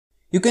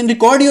You can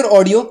record your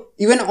audio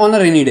even on a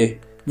rainy day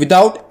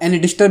without any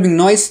disturbing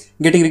noise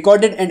getting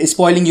recorded and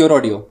spoiling your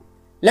audio.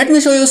 Let me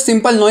show you a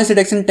simple noise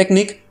reduction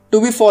technique to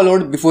be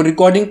followed before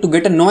recording to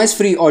get a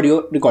noise-free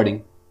audio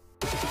recording.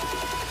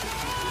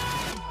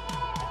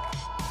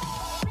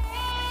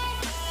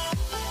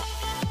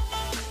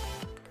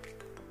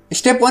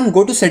 Step 1.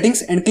 Go to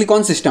Settings and click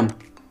on System.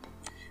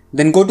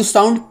 Then go to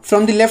Sound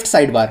from the left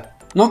sidebar.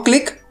 Now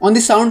click on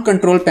the Sound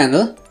Control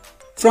panel.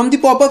 From the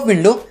pop-up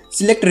window,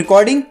 select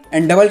Recording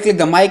and double-click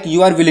the mic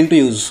you are willing to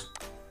use.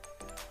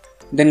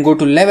 Then go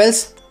to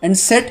Levels and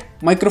set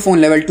microphone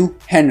level to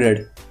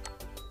 100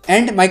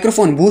 and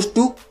microphone boost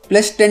to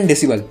 +10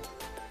 dB.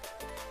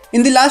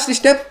 In the last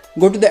step,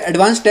 go to the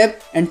Advanced tab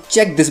and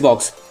check this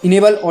box,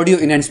 Enable Audio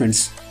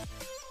Enhancements.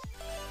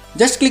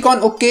 Just click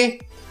on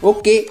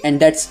OK, and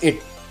that's it.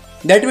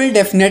 That will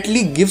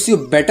definitely gives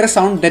you better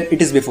sound than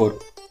it is before.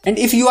 And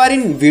if you are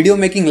in video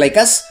making like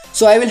us,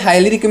 so I will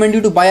highly recommend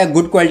you to buy a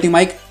good quality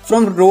mic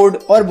from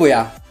Rode or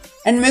Boya.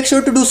 And make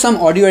sure to do some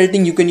audio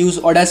editing. You can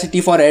use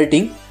Audacity for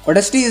editing.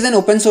 Audacity is an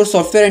open source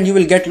software and you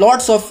will get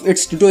lots of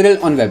its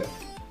tutorial on web.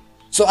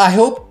 So I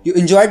hope you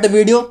enjoyed the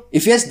video.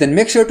 If yes, then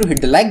make sure to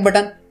hit the like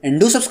button and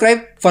do subscribe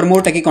for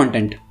more techie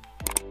content.